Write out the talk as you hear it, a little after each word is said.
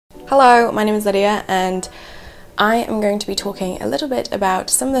Hello, my name is Lydia and I am going to be talking a little bit about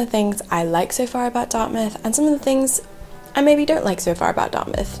some of the things I like so far about Dartmouth and some of the things I maybe don't like so far about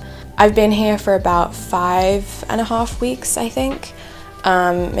Dartmouth. I've been here for about 5.5 weeks, I think.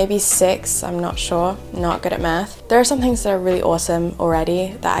 Maybe 6, I'm not sure, not good at math. There are some things that are really awesome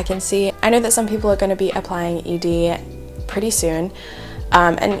already that I can see. I know that some people are going to be applying ED pretty soon,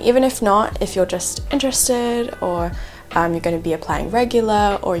 and even if not, if you're just interested, or you're going to be applying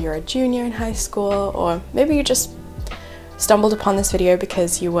regular, or you're a junior in high school, or maybe you just stumbled upon this video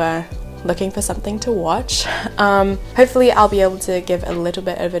because you were looking for something to watch. Hopefully I'll be able to give a little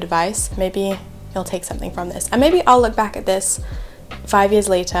bit of advice. Maybe you'll take something from this, and maybe I'll look back at this 5 years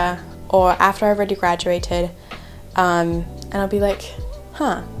later or after I've already graduated, and I'll be like,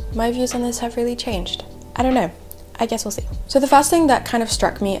 huh, my views on this have really changed. I don't know. I guess we'll see. So the first thing that kind of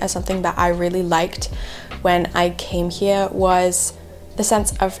struck me as something that I really liked when I came here was the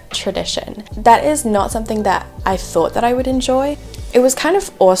sense of tradition. That is not something that I thought that I would enjoy. It was kind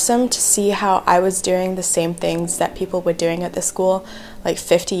of awesome to see how I was doing the same things that people were doing at the school like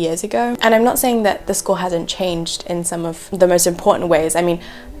 50 years ago. And I'm not saying that the school hasn't changed in some of the most important ways. I mean,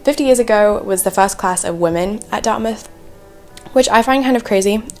 50 years ago was the first class of women at Dartmouth, which I find kind of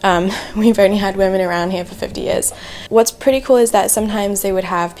crazy. We've only had women around here for 50 years. What's pretty cool is that sometimes they would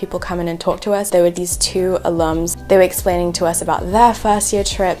have people come in and talk to us. There were these 2 alums. They were explaining to us about their first year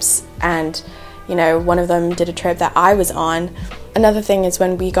trips, and you know, one of them did a trip that I was on. Another thing is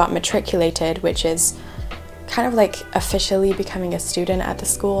when we got matriculated, which is kind of like officially becoming a student at the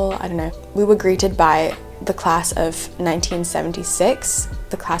school. I don't know. We were greeted by the class of 1976,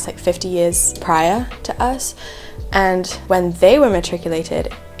 the class like 50 years prior to us. And when they were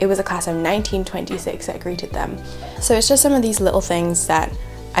matriculated, it was a class of 1926 that greeted them. So it's just some of these little things that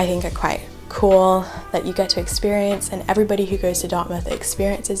I think are quite cool that you get to experience, and everybody who goes to Dartmouth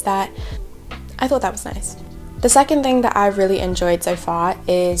experiences that. I thought that was nice. The second thing that I've really enjoyed so far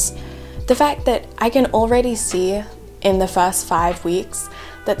is the fact that I can already see in the first 5 weeks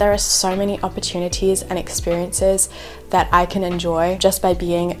that there are so many opportunities and experiences that I can enjoy just by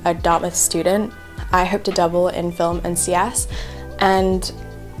being a Dartmouth student. I hope to double in film and CS, and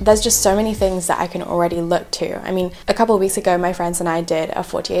there's just so many things that I can already look to. I mean, a couple of weeks ago my friends and I did a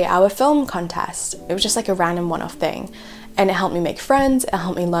 48-hour film contest. It was just like a random one-off thing, and it helped me make friends, it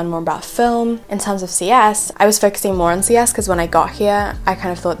helped me learn more about film. In terms of CS, I was focusing more on CS because when I got here I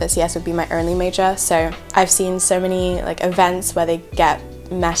kind of thought that CS would be my only major. So I've seen so many like events where they get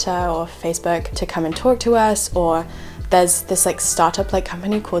Meta or Facebook to come and talk to us, or there's this like startup like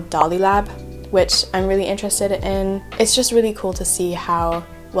company called Lab, which I'm really interested in. It's just really cool to see how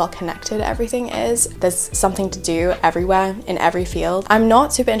well connected everything is. There's something to do everywhere in every field. I'm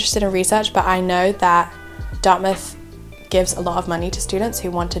not super interested in research, but I know that Dartmouth gives a lot of money to students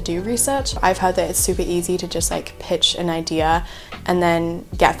who want to do research. I've heard that it's super easy to just like pitch an idea and then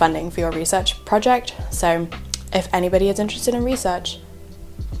get funding for your research project. So if anybody is interested in research,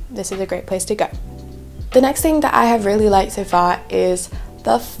 this is a great place to go. The next thing that I have really liked so far is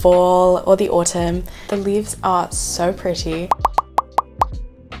the fall or the autumn. The leaves are so pretty.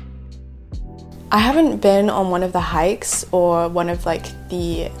 I haven't been on one of the hikes or one of like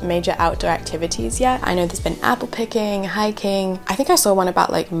the major outdoor activities yet. I know there's been apple picking, hiking. I think I saw one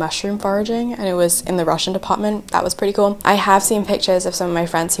about like mushroom foraging, and it was in the Russian department. That was pretty cool. I have seen pictures of some of my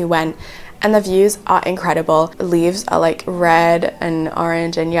friends who went, and the views are incredible. The leaves are like red and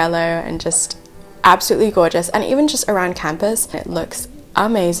orange and yellow and just absolutely gorgeous. And even just around campus, it looks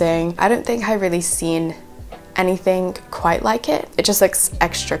amazing. I don't think I've really seen anything quite like it. It just looks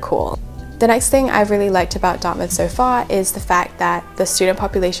extra cool. The next thing I've really liked about Dartmouth so far is the fact that the student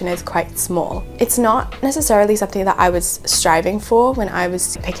population is quite small. It's not necessarily something that I was striving for when I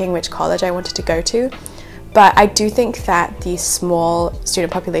was picking which college I wanted to go to, but I do think that the small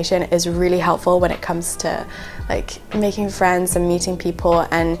student population is really helpful when it comes to like making friends and meeting people.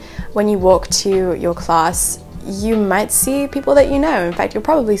 And when you walk to your class, you might see people that you know. In fact, you'll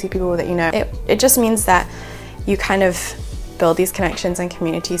probably see people that you know. It just means that you kind of build these connections and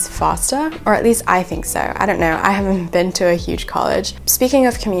communities faster, or at least I think so. I don't know, I haven't been to a huge college. Speaking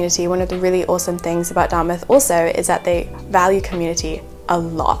of community, one of the really awesome things about Dartmouth also is that they value community a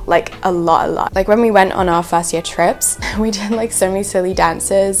lot, like a lot. Like when we went on our first year trips, we did like so many silly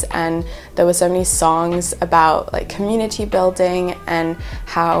dances, and there were so many songs about like community building and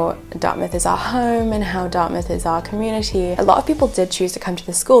how Dartmouth is our home and how Dartmouth is our community. A lot of people did choose to come to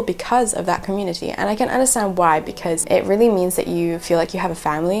the school because of that community, and I can understand why, because it really means that you feel like you have a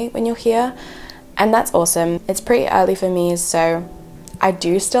family when you're here, and that's awesome. It's pretty early for me, so I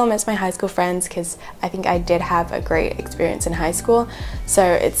do still miss my high school friends because I think I did have a great experience in high school, so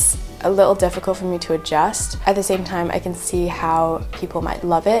it's a little difficult for me to adjust. At the same time, I can see how people might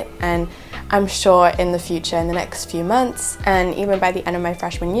love it, and I'm sure in the future, in the next few months, and even by the end of my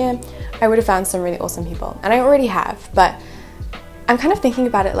freshman year, I would have found some really awesome people. And I already have, but I'm kind of thinking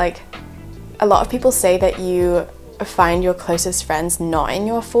about it like, a lot of people say that you find your closest friends not in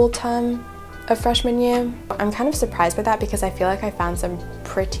your full term of freshman year. I'm kind of surprised by that because I feel like I found some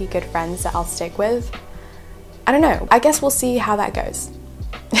pretty good friends that I'll stick with. I don't know, I guess we'll see how that goes.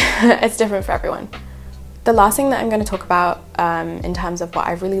 It's different for everyone. The last thing that I'm going to talk about in terms of what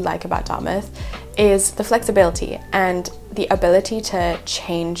I really like about Dartmouth is the flexibility and the ability to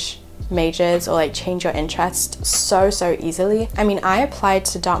change majors or like change your interest so easily. I mean, I applied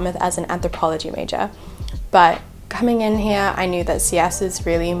to Dartmouth as an anthropology major, but coming in here I knew that CS is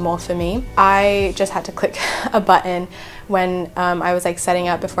really more for me. I just had to click a button when I was like setting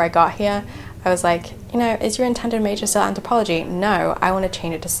up before I got here. I was like, you know, is your intended major still anthropology? No, I want to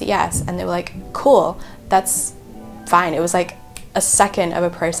change it to CS. And they were like, cool, that's fine. It was like a second of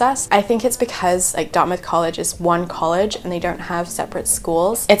a process. I think it's because like Dartmouth College is one college and they don't have separate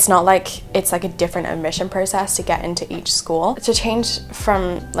schools. It's not like it's like a different admission process to get into each school. To change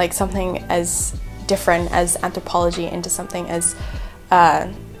from like something as different as anthropology into something as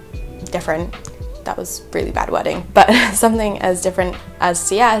different, that was really bad wording, but something as different as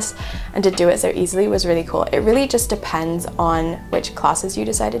CS, and to do it so easily was really cool. It really just depends on which classes you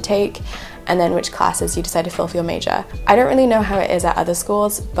decide to take and then which classes you decide to fill for your major. I don't really know how it is at other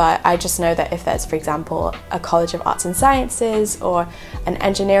schools, but I just know that if there's, for example, a College of Arts and Sciences or an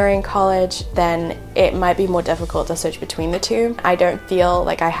engineering college, then it might be more difficult to switch between the two. I don't feel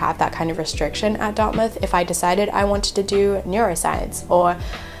like I have that kind of restriction at Dartmouth. If I decided I wanted to do neuroscience or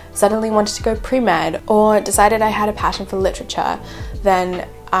suddenly wanted to go pre-med or decided I had a passion for literature, then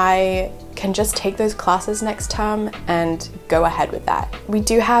I can just take those classes next term and go ahead with that. We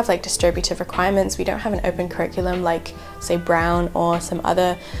do have like distributive requirements. We don't have an open curriculum like say Brown or some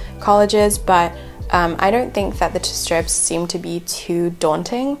other colleges, but I don't think that the distribs seem to be too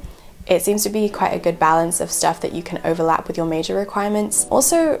daunting. It seems to be quite a good balance of stuff that you can overlap with your major requirements.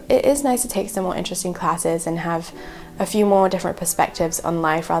 Also, it is nice to take some more interesting classes and have a few more different perspectives on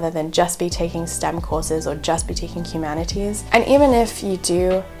life rather than just be taking STEM courses or just be taking humanities. And even if you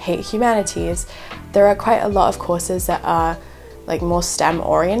do hate humanities, there are quite a lot of courses that are like more STEM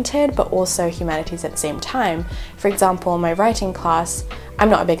oriented but also humanities at the same time. For example, my writing class,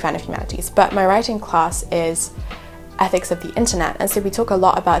 I'm not a big fan of humanities, but my writing class is ethics of the internet, and so we talk a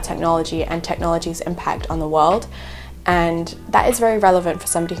lot about technology and technology's impact on the world, and that is very relevant for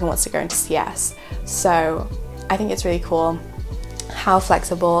somebody who wants to go into CS. So I think it's really cool how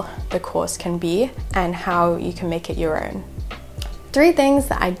flexible the course can be and how you can make it your own. 3 things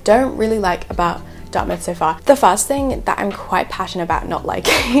that I don't really like about Dartmouth so far. The first thing that I'm quite passionate about not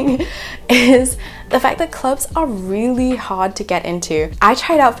liking is the fact that clubs are really hard to get into. I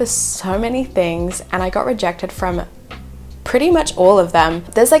tried out for so many things and I got rejected from pretty much all of them.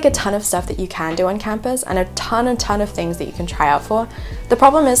 There's like a ton of stuff that you can do on campus and a ton of things that you can try out for. The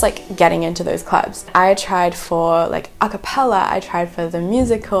problem is like getting into those clubs. I tried for like a cappella, I tried for the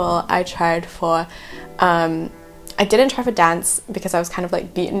musical, I tried for I didn't try for dance because I was kind of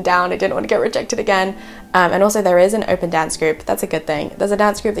like beaten down. I didn't want to get rejected again. And also there is an open dance group. That's a good thing. There's a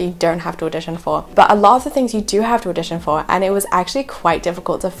dance group that you don't have to audition for. But a lot of the things you do have to audition for, and it was actually quite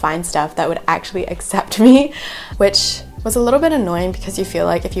difficult to find stuff that would actually accept me, which was a little bit annoying because you feel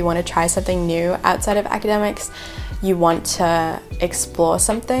like if you want to try something new outside of academics, you want to explore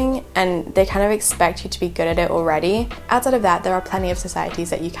something and they kind of expect you to be good at it already. Outside of that, there are plenty of societies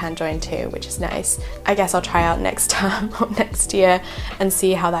that you can join too, which is nice. I guess I'll try out next term or next year and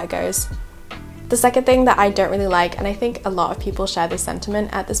see how that goes. The second thing that I don't really like, and I think a lot of people share this sentiment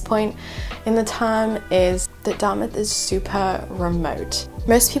at this point in the term, is that Dartmouth is super remote.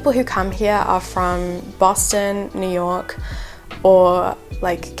 Most people who come here are from Boston, New York, or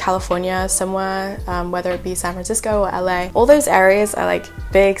like California somewhere, whether it be San Francisco or LA. All those areas are like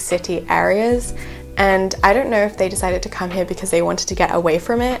big city areas, and I don't know if they decided to come here because they wanted to get away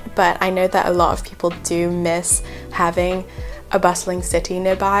from it, but I know that a lot of people do miss having a bustling city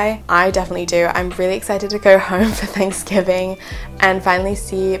nearby. I definitely do. I'm really excited to go home for Thanksgiving and finally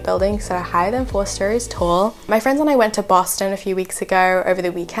see buildings that are higher than 4 stories tall. My friends and I went to Boston a few weeks ago over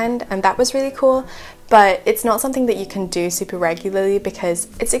the weekend, and that was really cool, but it's not something that you can do super regularly because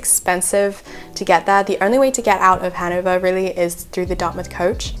it's expensive to get there. The only way to get out of Hanover really is through the Dartmouth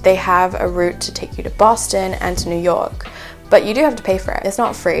coach. They have a route to take you to Boston and to New York, but you do have to pay for it. It's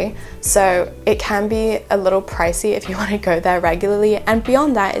not free, so it can be a little pricey if you want to go there regularly, and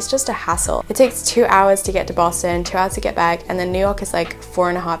beyond that, it's just a hassle. It takes 2 hours to get to Boston, 2 hours to get back, and then New York is like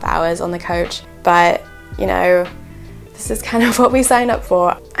 4.5 hours on the coach. But, you know, this is kind of what we signed up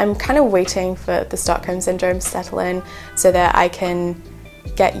for. I'm kind of waiting for the Stockholm Syndrome to settle in so that I can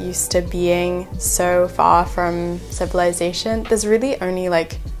get used to being so far from civilization. There's really only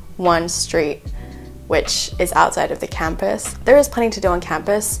like one street which is outside of the campus. There is plenty to do on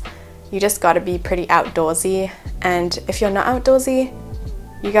campus. You just gotta be pretty outdoorsy, and if you're not outdoorsy,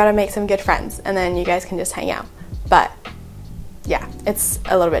 you gotta make some good friends, and then you guys can just hang out. But yeah, it's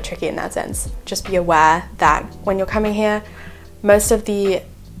a little bit tricky in that sense. Just be aware that when you're coming here, most of the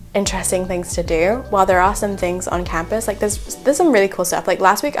interesting things to do, while there are some things on campus, like there's some really cool stuff. Like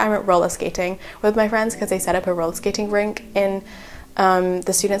last week I went roller skating with my friends because they set up a roller skating rink in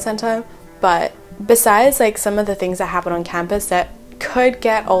the student center. But besides like some of the things that happen on campus that could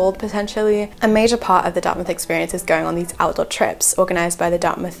get old potentially, a major part of the Dartmouth experience is going on these outdoor trips organized by the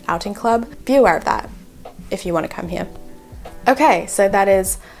Dartmouth Outing Club. Be aware of that if you want to come here. Okay, so that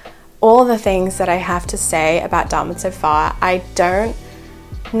is all the things that I have to say about Dartmouth so far. I don't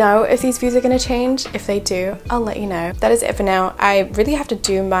know if these views are going to change. If they do, I'll let you know. That is it for now. I really have to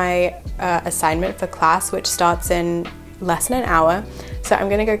do my assignment for class, which starts in less than an hour. So I'm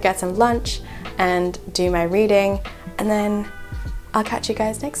gonna go get some lunch and do my reading, and then I'll catch you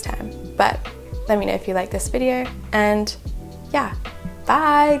guys next time. But let me know if you like this video, and yeah,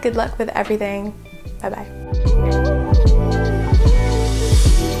 bye! Good luck with everything. Bye bye.